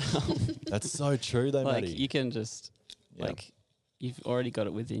 but That's so true, though, like Matty. you can just Yeah. like you've already got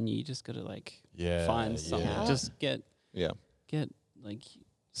it within you. You just got to like Yeah, find something. yeah. Just get Yeah. like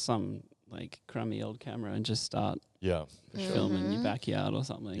some like crummy old camera and just start Yeah, filming in your backyard or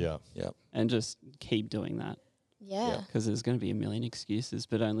something. yeah. Yeah. And just keep doing that Yeah. because there's going to be a million excuses,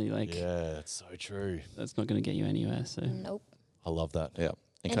 but only like Yeah, that's so true. that's not going to get you anywhere. So Nope. I love that. Yeah.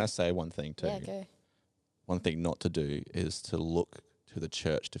 And can I say one thing too? Yeah, go. One thing not to do is to look to the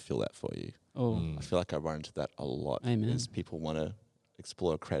church to fill that for you. I feel like I run into that a lot. Amen. Is people want to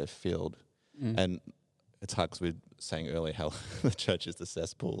explore a creative field, Mm. and it's hard because we were saying earlier how the church is the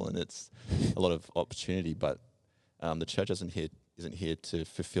cesspool and it's a lot of opportunity, but the church isn't here to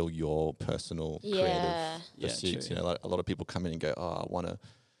fulfill your personal Yeah. creative Yeah, pursuits. true. You know, like a lot of people come in and go, "Oh, I want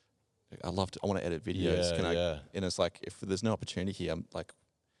to edit videos." Yeah. And it's like if there's no opportunity here, I'm like,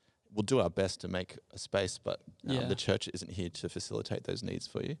 we'll do our best to make a space, but Yeah. the church isn't here to facilitate those needs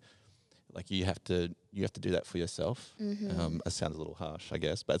for you. Like you have to do that for yourself. It sounds a little harsh, I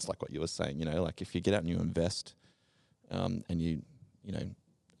guess, but it's like what you were saying. You know, like if you get out and you invest, and you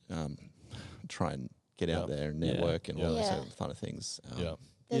try and get out there and Yeah. network and all those Yeah. sort of fun things. Yeah.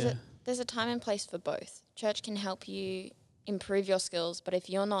 Yeah. There's a time and place for both. Church can help you improve your skills, but if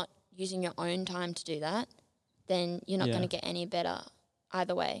you're not using your own time to do that, then you're not Yeah. going to get any better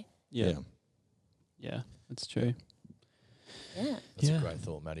either way. Yeah. Yeah, that's true. Yeah. That's Yeah. a great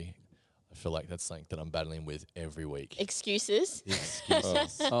thought, Maddie. I feel like that's something that I'm battling with every week. Excuses. The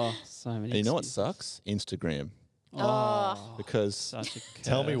excuses. Oh, so many. And you know what excuses. sucks? Instagram. Oh. Because Such a curse.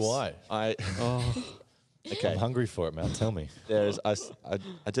 Tell me why. I Oh, okay. I'm hungry for it, man. Tell me.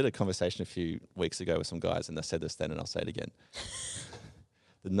 I did a conversation a few weeks ago with some guys, and I said this then, and I'll say it again.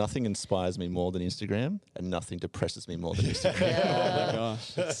 That nothing inspires me more than Instagram, and nothing depresses me more than Instagram. oh my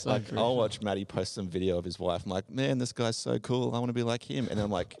gosh. It's so Like brutal. I'll watch Matty post some video of his wife. I'm like, man, this guy's so cool. I want to be like him. And then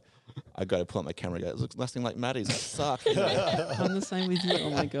I'm like, I go to pull up my camera. And go, it looks nothing like Matty's. I suck. You know? I'm the same with you. Oh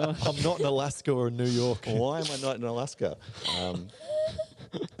my gosh. I'm not in Alaska or in New York. Why am I not in Alaska?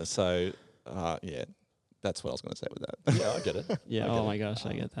 Yeah. That's what I was going to say with that. Yeah, I get it. Yeah. Oh my gosh,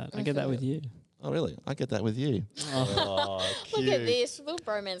 I get that. I get that with you. Oh, really? I get that with you. Oh, Look cute. at this little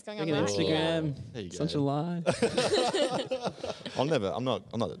bromance going Look on at right here. Instagram. There you go. Such a lie. I'm not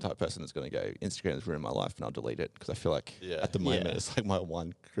the type of person that's going to go, Instagram's ruined my life and I'll delete it, because I feel like Yeah. at the moment Yeah. it's like my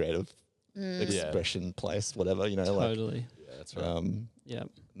one creative expression place, whatever, you know, Totally. Yeah, that's right. Yeah.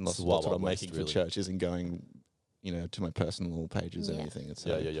 and that's It's what Wild I'm West, making really. for church isn't going, you know, to my personal pages or Yeah. anything. It's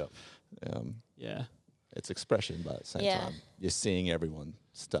yeah. Yeah. it's expression, but at the same Yeah. time, you're seeing everyone's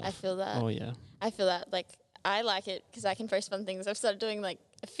stuff. I feel that. Oh yeah. I feel that. Like, I like it because I can post fun things. I've started doing like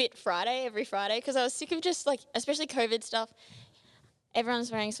a Fit Friday every Friday because I was sick of just like, especially COVID stuff.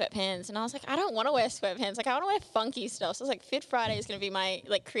 Everyone's wearing sweatpants, and I was like, I don't want to wear sweatpants. Like, I want to wear funky stuff. So I was like, Fit Friday is going to be my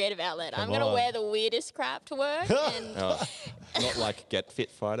like creative outlet. I'm going to on. wear the weirdest crap to work, and Not like Get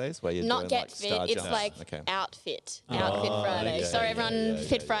Fit Fridays where you're not doing get like fit. star It's jumps. like Okay. outfit Oh, Friday. okay, Sorry, yeah, everyone. yeah,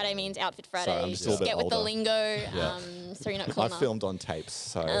 Fit yeah, Friday means outfit Sorry, Friday. I'm just a little bit get with the older. lingo, Yeah. so you're not I cool enough. filmed on tapes,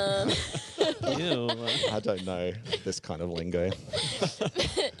 so Ew. I don't know this kind of lingo.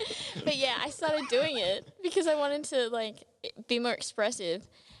 But yeah, I started doing it because I wanted to like be more expressive.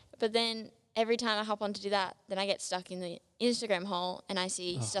 But then every time I hop on to do that, then I get stuck in the Instagram hole and I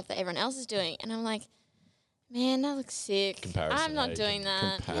see stuff that everyone else is doing, and I'm like, man, that looks sick. Comparison, I'm not eh? doing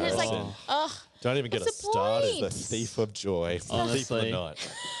that. And it's like, Comparison. ugh. Don't even get What's us the started. point? The thief of joy. Thief of the Honestly.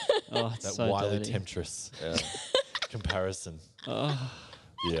 night. Oh, it's That so wily dirty. temptress. Comparison. Oh,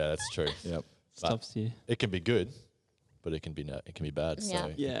 Yeah, that's true. Yep. stops you. It can be good, but it can be be bad. Yeah.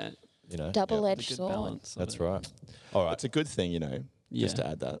 So, Yeah. you know. Double-edged The good sword. balance. of That's it. right. All right. It's a good thing, you know, just Yeah. to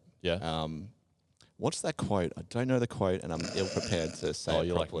add that. Yeah. What's that quote? I don't know the quote, and I'm ill prepared to say Oh, it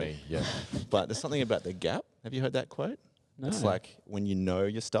you're like properly. me. Yeah. But there's something about the gap. Have you heard that quote? No. It's like when you know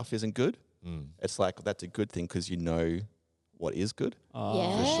your stuff isn't good, Mm. it's like that's a good thing because you know what is good. Oh,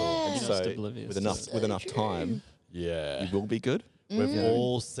 Yeah. for sure. And You're so just oblivious with to enough it. with enough time, Yeah. you will be good. We've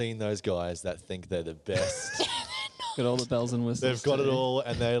all seen those guys that think they're the best. Got all the bells and whistles. They've got it too. all,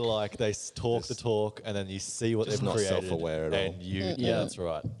 and they're like they talk the talk, and then you see what just they've not created. self-aware at all. And you, yeah, Yeah. that's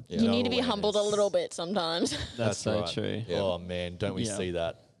right. You No need to be humbled a awareness. little bit sometimes. That's so right. true. Yeah. Oh man, don't we Yeah. see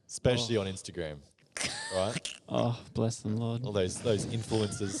that? Especially on Instagram, right? Oh, bless them, Lord. All those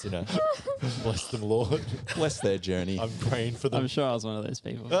influencers, you know. Bless them, Lord. Bless their journey. I'm praying for them. I'm sure I was one of those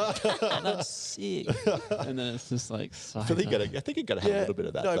people. That's sick. And then it's just like, I think you got to have a little bit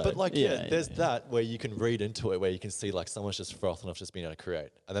of that. No, though. but like, Yeah, there's yeah. that where you can read into it, where you can see like someone's just frothing off just being able to create,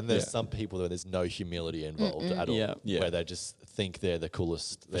 and then there's Yeah. some people where there's no humility involved at all, Yeah. Yeah. where they just think they're the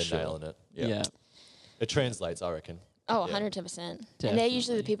coolest, they're sure. nailing it. yeah. It translates, I reckon. Oh, Yeah. 100%. And they're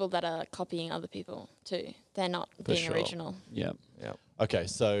usually the Definitely. people that are copying other people too. They're not being sure. original. Yeah. yeah. Okay,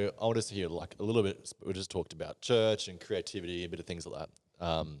 so I want us to hear like a little bit. We just talked about church and creativity, a bit of things like that.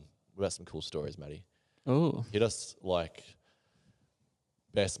 What about some cool stories, Maddie? Oh, Hit us like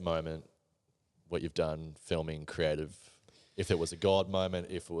best moment, what you've done, filming, creative. If it was a God moment,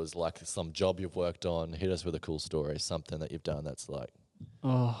 if it was like some job you've worked on, hit us with a cool story, something that you've done that's like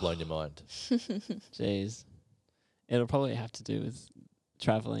oh, blown your mind. jeez. It'll probably have to do with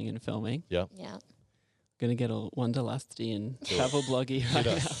traveling and filming. Yeah. Gonna get all wanderlusty and travel bloggy right Hit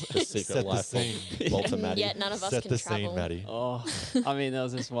now. us. The secret Set the life scene. of Walter And Matty. yet none of us Set can the travel. scene, Maddie. Oh, I mean, there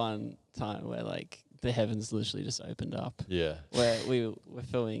was this one time where like the heavens literally just opened up. Yeah, Where we were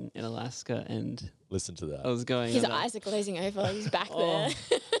filming in Alaska, and listen to that. I was going. His on a- eyes are glazing over. He's back Oh.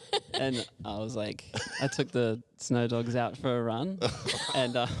 there. and I was like, I took the snow dogs out for a run,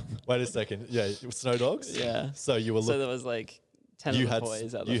 and Wait a second. Yeah, it was snow dogs. yeah. So you were So looking. there was like 10 You of the had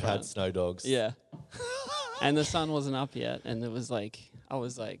boys out the you front. had snow dogs. Yeah. And the sun wasn't up yet, and it was like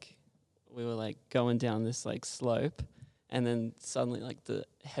we were like going down this like slope, and then suddenly like the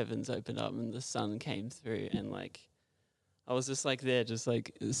heavens opened up and the sun came through, and like I was just like there, just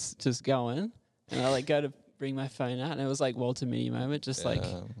like just going, and I like go to bring my phone out, and it was like Walter Mitty moment, just like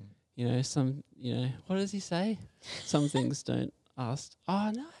you know what does he say? Some things don't ask.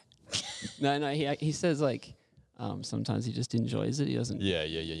 Oh no, no. He says like. Sometimes he just enjoys it. He doesn't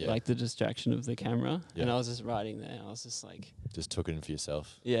Yeah. like the distraction of the camera. Yeah. And I was just riding there. I was just like, Just took it in for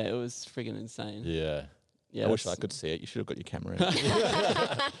yourself. yeah, it was friggin' insane. Yeah. Yeah, I wish I that's- could see it. You should have got your camera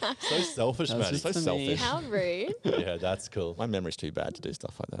out. So selfish, That was man. just So for me. selfish. How rude. Yeah, that's cool. My memory's too bad to do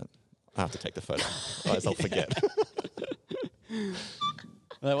stuff like that. I have to take the photo. Otherwise I'll forget.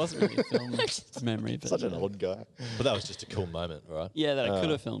 That wasn't really a film memory, but Such an yeah. old guy. But that was just a cool moment, right? Yeah, that I could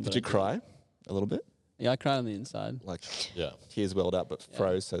have filmed. Did but you I didn't. cry a little bit? Yeah, I cried on the inside. Like Yeah. tears welled up but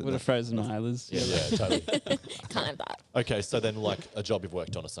froze. So Would have frozen my eyelids. Yeah, totally. Can't have that. Okay, so then like a job you've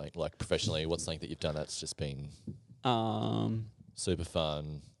worked on or something, like professionally, what's something that you've done that's just been Um, super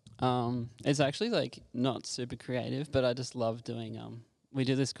fun? It's actually like not super creative, but I just love doing. We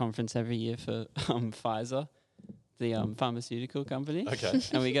do this conference every year for Pfizer, the pharmaceutical company. Okay.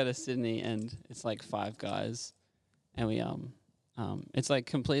 And we go to Sydney, and it's like 5 guys, and we it's like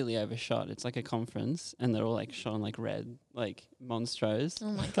completely overshot. It's like a conference, and they're all like shot on like red, like Monstros,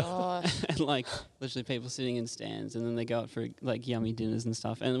 Oh my gosh. and like literally people sitting in stands, and then they go out for like yummy dinners and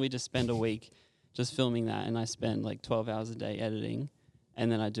stuff, and we just spend a week just filming that, and I spend like 12 hours a day editing,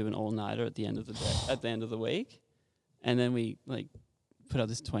 and then I do an all-nighter at the end of the day, at the end of the week, and then we like put up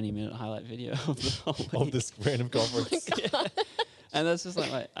this 20-minute highlight video of the whole week. Of this random conference. And that's just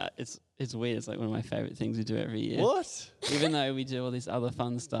like it's weird. It's like one of my favorite things we do every year. What? Even though we do all this other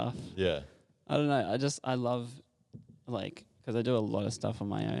fun stuff, Yeah. I don't know. I love like because I do a lot of stuff on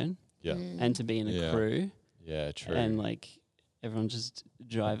my own, Yeah. and to be in a Yeah. crew Yeah, true. and like everyone just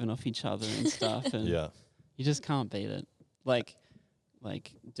driving off each other and stuff, and yeah. you just can't beat it. Like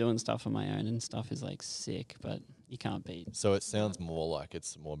doing stuff on my own and stuff is like sick, but you can't beat. So it sounds more like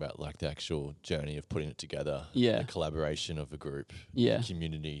it's more about like the actual journey of putting it together. Yeah. The collaboration of a group. Yeah.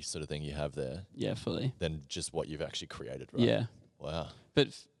 Community sort of thing you have there Yeah, fully. than just what you've actually created, right? Yeah, Wow. but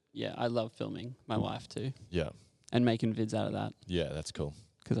yeah, I love filming. My wife too, Yeah. and making vids out of that Yeah, that's cool.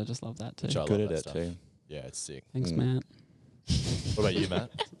 because I just love that too. Which I Good love at that it stuff. too. Yeah, it's sick. Thanks, Mm. Matt. What about you, Matt?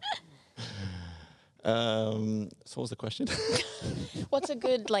 So what was the question? What's a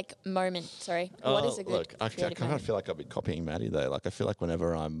good like moment? Sorry. What is a good Look, I creative kind of moment? feel like I've been copying Maddie though. Like I feel like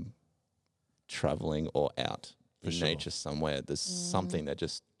whenever I'm traveling or out For in sure. nature somewhere, there's something that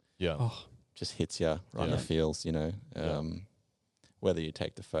just Yeah. Oh, hits you right in Yeah. the feels, you know. Yeah. Whether you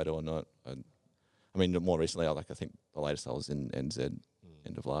take the photo or not. I mean, more recently, I think the latest I was in NZ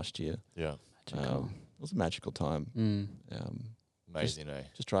end of last year. Yeah. magical. It was a magical time. Mm, Amazing, eh?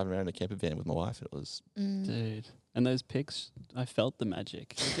 Just driving around in a camper van with my wife. It was dude. And those pics, I felt the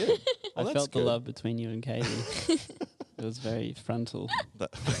magic. good. I Well, that's felt the good. love between you and Katie. It was very frontal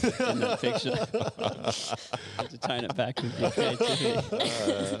That- in that picture. Had to tone it back with your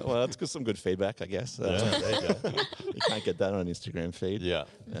creativity. Well, that's some good feedback, I guess. Yeah, there you go. You can't get that on an Instagram feed. Yeah.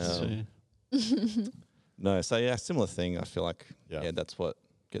 That's Um, true. No, so yeah, similar thing. I feel like Yeah. that's what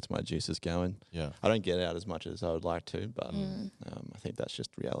gets my juices going. Yeah. I don't get out as much as I would like to, but I think that's just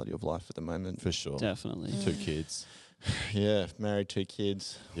reality of life at the moment. For sure. Definitely. 2 kids. Yeah, married, 2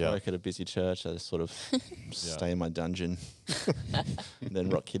 kids, Yeah. work at a busy church. I just sort of stay in my dungeon and then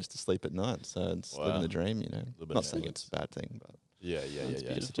rock kids to sleep at night. So it's Wow. living the dream, you know. Little bit Not of saying balance. it's a bad thing, but Yeah, That's it's a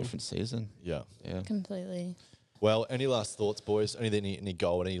beautiful. different season. Yeah. Yeah. Completely. Well, any last thoughts, boys? Any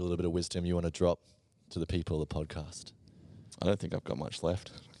gold, any little bit of wisdom you want to drop to the people of the podcast? I don't think I've got much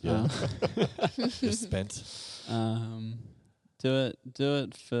left. Yeah. You're spent. Do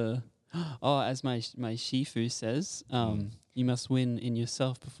it for. Oh, as my Shifu says, you must win in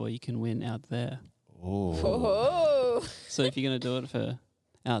yourself before you can win out there. Ooh. Oh. So if you're gonna do it for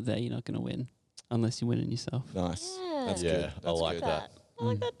out there, you're not gonna win unless you win in yourself. Nice. Yeah. That's Yeah, good. I That's like good. that. I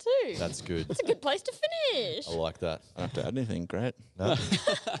like that too. That's good. That's a good place to finish. I like that. I don't have to add anything. Great. No.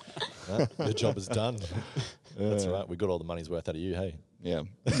 No, your job is done. That's right. We got all the money's worth out of you, hey. Yeah.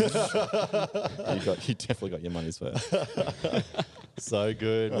 you definitely got your money's worth. So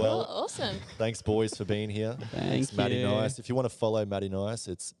good. Oh, Well, awesome. thanks, boys, for being here. Thank Matty you. Nice. If you want to follow Matty Nice,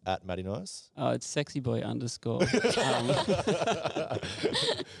 it's at Matty Nice. Oh, it's sexyboy _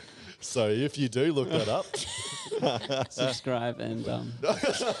 So if you do look that up, subscribe and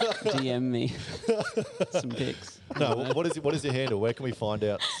DM me some pics. no, what is your handle? Where can we find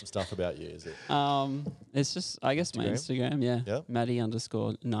out some stuff about you? Is it It's just I guess my Instagram, yeah. Yeah. Matty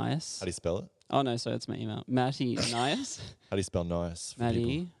 _ Nice. how do you spell it? Oh no, so it's my email. Matty Nice. How do you spell nice? for people?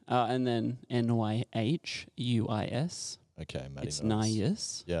 Matty. And then NYHUIS. Okay, Matty It's Nice.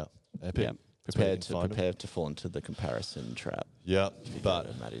 Nias. Yeah, epic. Yep. That's where you can find 'em. Prepare to fall into the comparison trap. Yeah,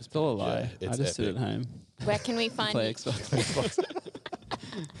 but Maddie's It's all a lie. Yeah, I it's just sit epic. at home. Where can we find Play you? Xbox.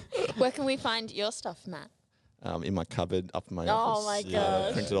 Where can we find your stuff, Matt? in my cupboard up in my Oh office. my I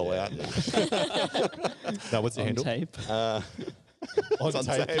gosh. print it all out. no, what's your On handle? tape. On It's on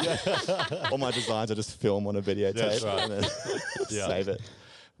tape. all my designs I just film on a videotape That's right. and then Yeah. save it.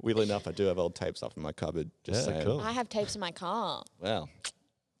 Weirdly enough, I do have old tapes up in my cupboard. Just Yeah, saying. cool. I have tapes in my car. Well,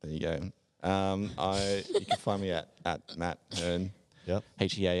 there you go. You can find me at Matt Hearn, Yep,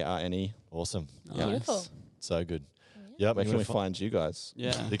 HEARNE. awesome. Yeah. Beautiful. So good. Yep. Where you can we wanna find you guys?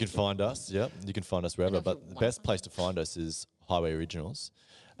 Yeah. You can find us. Yep, you can find us wherever. And if But you the want best place to find us is Highway Originals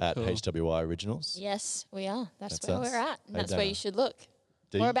at Cool. HWI Originals. Yes, we are. That's That's where us. we're at. And Hey, that's where Dana. you should look.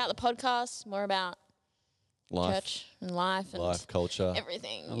 D? More about the podcast, more about Life. church and life and life, culture.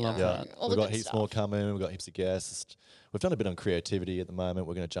 everything. I you love know, that. all We've the got good heaps stuff. more coming. We've got heaps of guests. We've done a bit on creativity at the moment.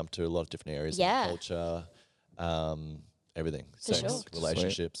 We're going to jump to a lot of different areas. Yeah. Culture, everything. For Sex, sure.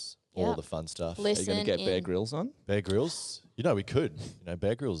 relationships, Yeah. all the fun stuff. Are you Listen going to get Bear in. Grylls on? Bear Grylls. We could.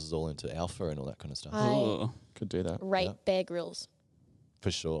 Bear Grylls is all into alpha and all that kind of stuff. I Ooh. Could do that. rate Yeah. Bear Grylls. For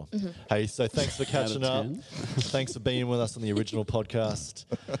sure. Mm-hmm. Hey, so thanks for Out of catching up. 10. Thanks for being with us on the original podcast.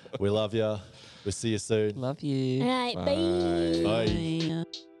 We love you. We'll see you soon. Love you. All right, bye. Bye. Bye.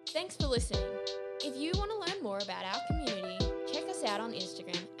 Thanks for listening. If you want to learn more about our community, check us out on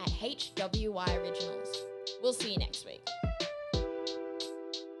Instagram at HWY Originals. We'll see you next week.